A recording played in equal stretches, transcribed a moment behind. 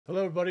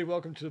Hello, everybody.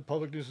 Welcome to the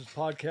Public Nuisance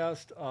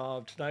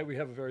Podcast. Tonight we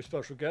have a very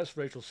special guest,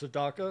 Rachel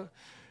Sadaka.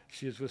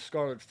 She is with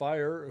Scarlet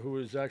Fire, who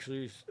is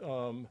actually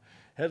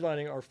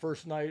headlining our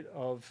first night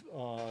of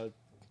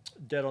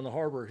Dead on the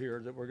Harbor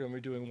here that we're going to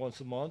be doing once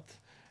a month.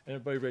 And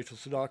everybody, Rachel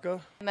Sadaka.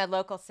 I'm a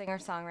local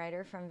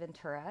singer-songwriter from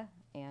Ventura,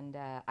 and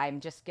I'm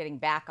just getting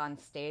back on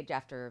stage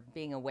after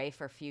being away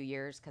for a few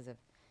years because of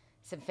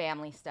some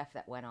family stuff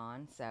that went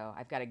on. So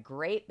I've got a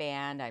great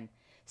band. I'm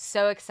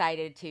so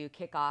excited to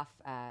kick off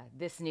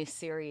this new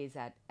series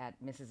at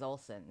Mrs.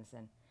 Olson's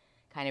and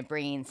kind of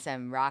bringing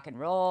some rock and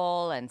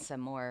roll and some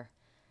more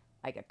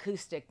like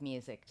acoustic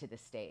music to the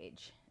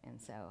stage.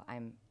 And so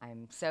I'm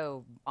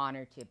so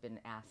honored to have been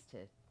asked to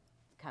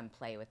come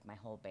play with my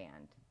whole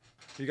band.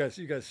 You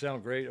guys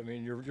sound great. I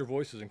mean, your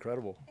voice is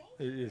incredible.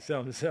 You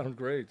sound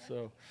great.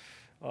 So,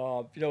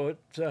 so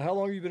how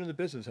long have you been in the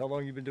business? How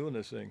long have you been doing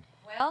this thing?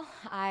 Well,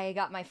 I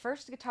got my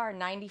first guitar in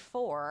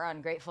 '94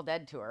 on Grateful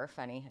Dead tour,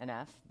 funny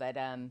enough. But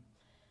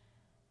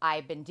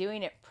I've been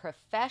doing it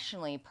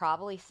professionally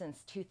probably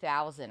since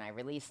 2000. I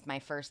released my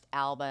first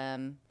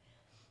album,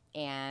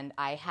 and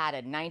I had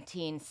a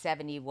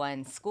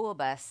 1971 school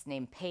bus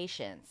named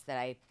Patience that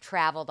I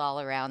traveled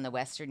all around the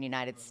western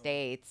United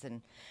States.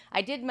 And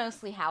I did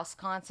mostly house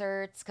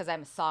concerts because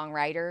I'm a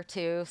songwriter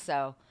too,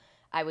 so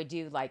I would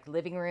do like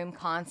living room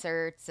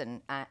concerts,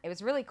 and it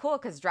was really cool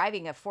because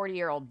driving a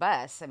 40-year-old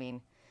bus, I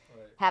mean,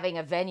 having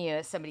a venue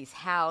at somebody's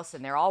house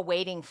and they're all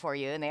waiting for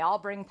you and they all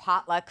bring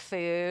potluck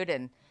food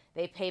and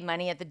they pay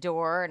money at the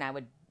door, and I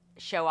would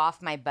show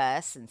off my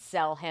bus and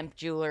sell hemp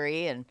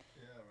jewelry and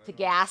to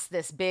gas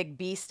this big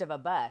beast of a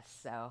bus.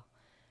 So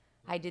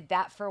I did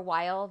that for a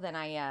while. Then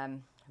I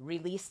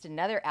released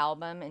another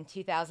album in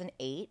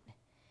 2008.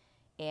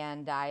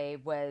 And I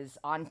was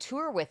on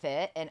tour with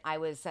it, and I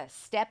was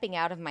stepping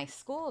out of my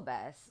school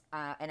bus,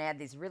 and I had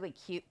these really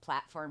cute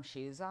platform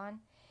shoes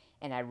on,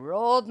 and I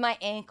rolled my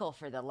ankle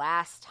for the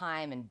last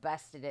time and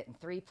busted it in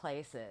 3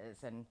 places,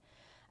 and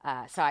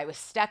so I was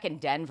stuck in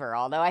Denver,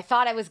 although I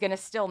thought I was going to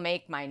still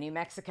make my New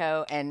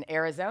Mexico and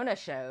Arizona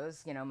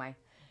shows. You know, my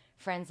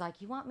friend's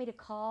like, you want me to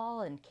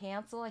call and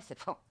cancel? I said,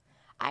 well,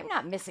 I'm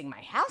not missing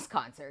my house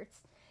concerts,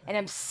 and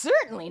I'm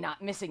certainly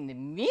not missing the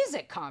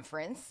music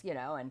conference, you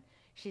know, and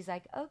she's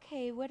like,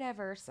 okay,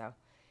 whatever. So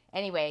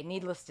anyway,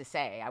 needless to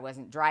say, I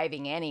wasn't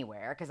driving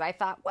anywhere because I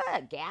thought,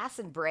 what, gas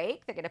and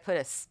brake? They're going to put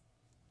a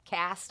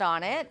cast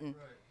on it? And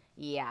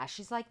yeah,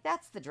 she's like,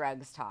 that's the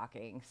drugs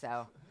talking.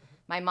 So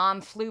my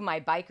mom flew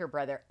my biker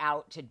brother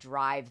out to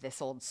drive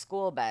this old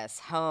school bus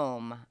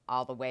home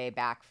all the way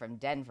back from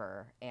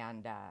Denver.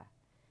 And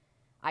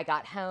I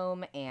got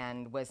home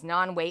and was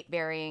non-weight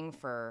bearing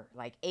for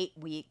like 8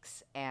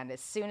 weeks. And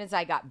as soon as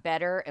I got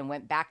better and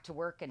went back to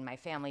work in my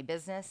family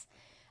business,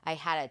 I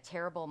had a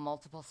terrible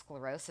multiple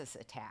sclerosis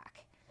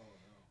attack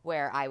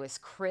where I was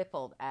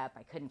crippled up.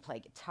 I couldn't play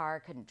guitar,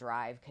 couldn't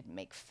drive, couldn't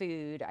make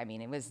food. I mean,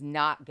 it was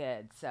not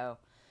good. So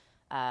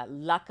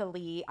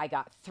luckily, I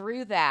got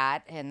through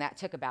that, and that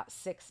took about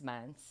 6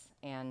 months.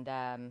 And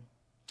I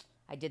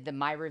did the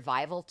My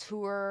Revival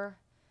tour.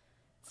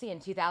 Let's see, in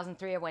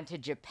 2003, I went to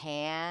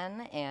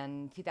Japan,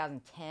 and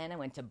 2010, I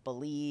went to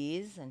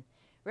Belize, and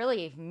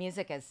really,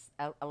 music has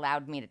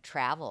allowed me to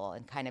travel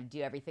and kind of do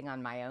everything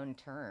on my own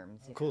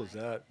terms. How cool is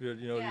that? You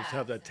just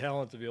have that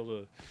talent to be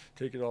able to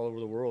take it all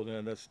over the world,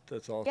 man. That's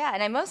awesome. Yeah,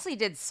 and I mostly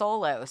did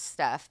solo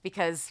stuff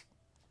because,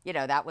 you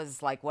know, that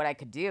was like what I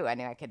could do. I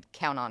knew I could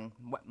count on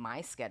what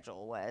my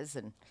schedule was,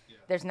 and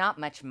there's not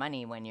much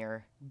money when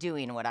you're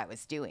doing what I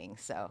was doing,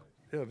 so.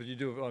 Yeah, but you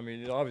do. I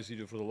mean, obviously,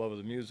 you do it for the love of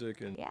the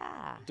music, and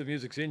the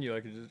music's in you.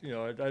 I could just,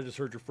 I just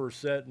heard your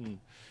first set, and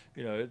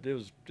it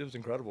was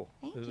incredible.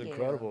 Thank it was you.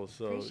 incredible.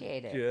 So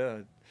Appreciate it. yeah,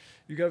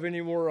 you got any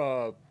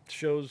more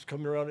shows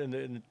coming around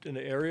in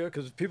the area?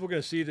 Because people are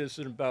going to see this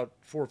in about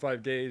 4 or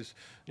 5 days.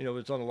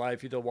 It's on the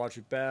live feed. They'll watch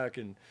it back,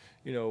 and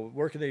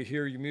where can they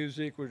hear your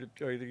music? Are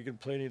you going to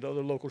play any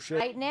other local shows?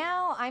 Right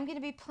now, I'm going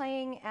to be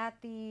playing at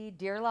the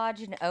Deer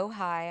Lodge in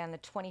Ojai on the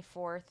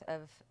 24th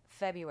of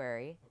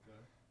February.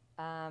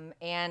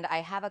 And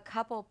I have a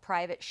couple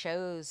private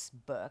shows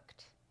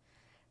booked,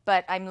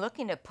 but I'm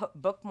looking to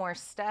book more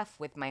stuff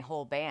with my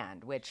whole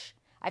band, which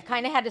I've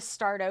kind of had to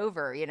start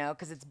over,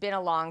 because it's been a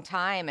long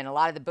time and a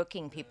lot of the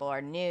booking people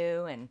are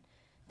new and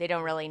they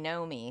don't really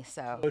know me.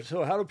 So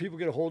how do people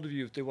get a hold of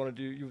you if they want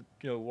to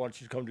do,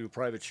 want you to come to a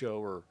private show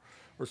or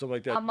something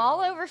like that? I'm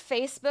all over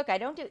Facebook. I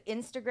don't do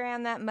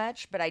Instagram that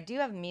much, but I do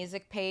have a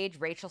music page,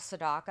 Rachel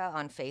Sadaka,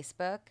 on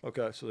Facebook.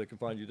 Okay, so they can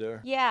find you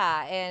there.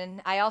 Yeah,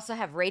 and I also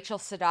have Rachel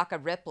Sadaka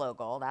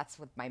Riplogle. That's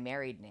with my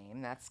married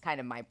name. That's kind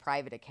of my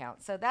private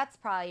account. So that's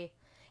probably,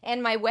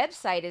 and my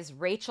website is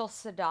Rachel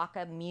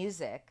Sadaka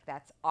Music.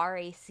 That's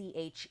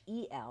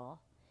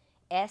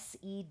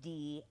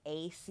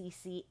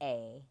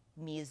RachelSedacca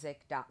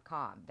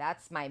music.com.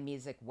 That's my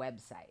music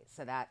website.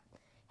 So that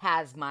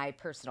has my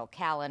personal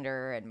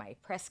calendar and my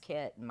press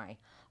kit and my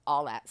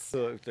all that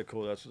stuff. So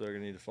cool. That's what they're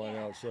gonna need to find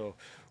out. So,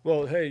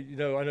 well, hey, I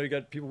know you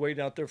got people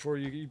waiting out there for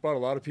you. You brought a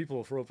lot of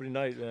people for opening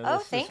night, man. Oh,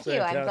 thank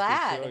you. I'm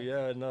glad. So,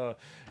 yeah, and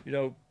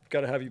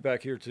got to have you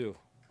back here too.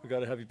 We got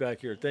to have you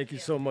back here. Thank you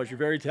so much. You're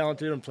very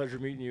talented, and pleasure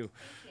meeting you.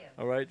 Thank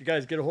you. All right, you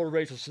guys get a hold of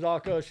Rachel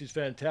Sadaka. She's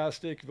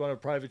fantastic. If you want a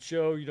private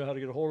show, you know how to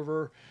get a hold of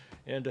her.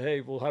 And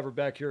hey, we'll have her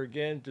back here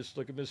again. Just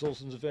look at Miss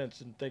Olson's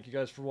events. And thank you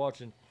guys for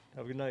watching.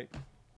 Have a good night.